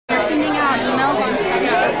else?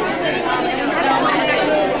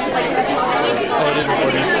 Oh, it is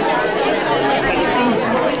recording.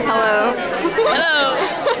 Hello. Hello.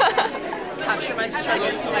 Capture my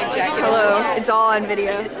struggle, my jacket. Hello. It's all on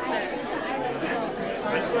video.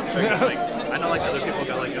 I know like other people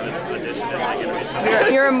got like an audition and like interview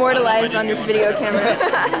stuff. You're immortalized on this video camera.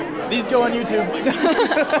 These go on YouTube.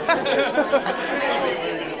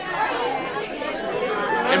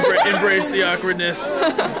 Embrace the awkwardness.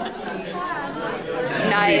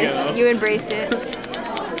 Nice. You embraced it.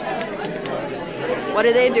 What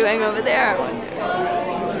are they doing over there?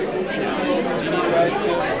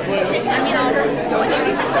 I mean, I'll go with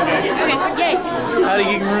you. Okay, yay. Howdy,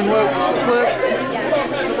 Geek Maroon Woke. Whoop.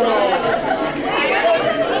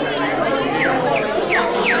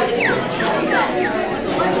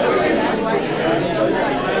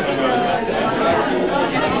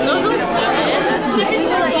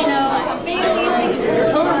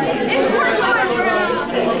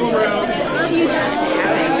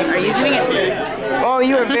 Are you zooming in? Oh,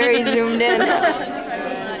 you were very zoomed in.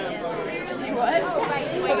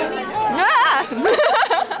 Ah!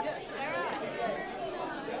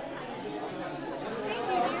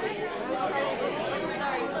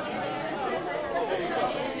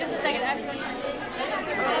 Just a second.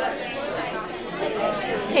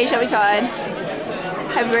 Hey, Shelby Todd.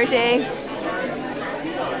 Happy birthday.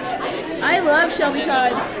 I love Shelby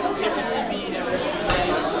Todd.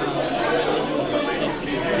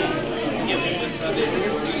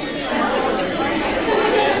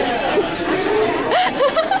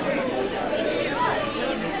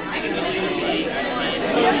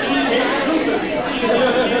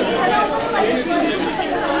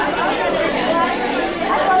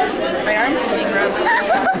 My arm's getting rubbed.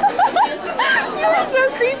 You were so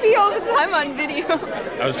creepy all the time on video.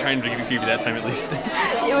 I was trying to be creepy that time at least.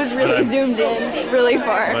 It was really zoomed in, really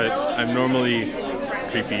far. But I'm normally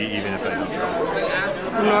creepy even if I don't try.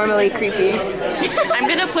 I'm normally creepy. I'm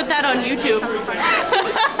gonna put that on YouTube.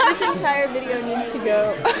 This entire video needs to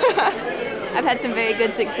go. I've had some very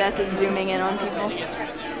good success at zooming in on people.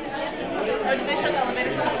 Oh, did they shut the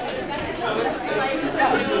elevator?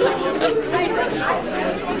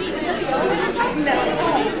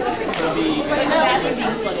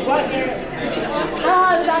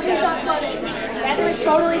 Ah, the bathroom's not flooded. The bathroom is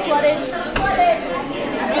totally flooded.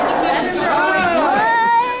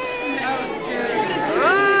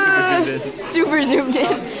 Super zoomed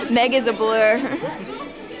in. Meg is a blur.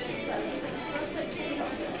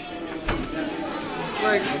 It's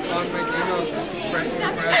like on my email, just press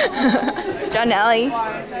and press. John Alley.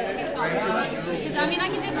 Because I mean, I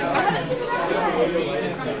can take my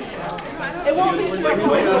It won't be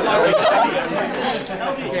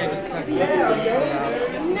Okay, just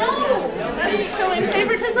No! Are you showing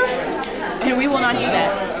favoritism? And we will not do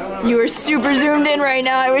that. You are super zoomed in right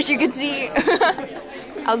now. I wish you could see.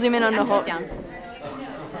 I'll zoom in on the whole. Down.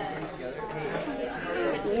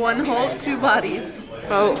 One Hulk, two bodies.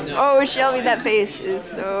 Oh, Shelby, that face is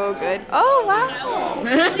so good. Oh, wow.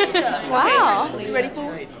 Wow. You ready,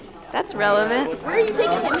 fool? That's relevant. Where are you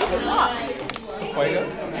taking him?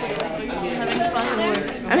 Having fun.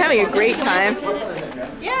 I'm having a great time.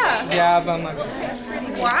 Yeah. Yeah, but I'm not.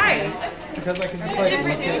 Why? Because I can just like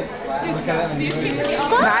look at it and enjoy it.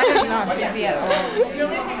 That is not creepy at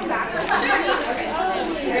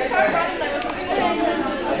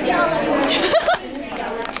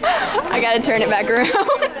I gotta turn it back around.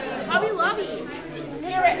 Hobby Lobby.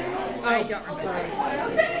 Hear it. I don't remember.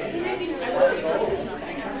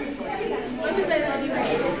 What you say, love you,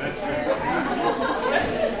 right?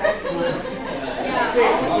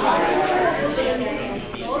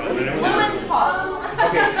 Blue and tall.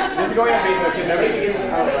 Okay, this is going on Facebook because nobody can get this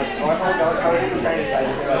color. Like, oh, I found dollar color was trying to decide.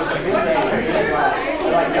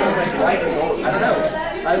 Like, no one's like, white and gold. I don't know.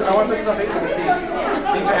 I want to put this on Facebook and see.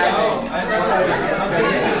 Things are happening.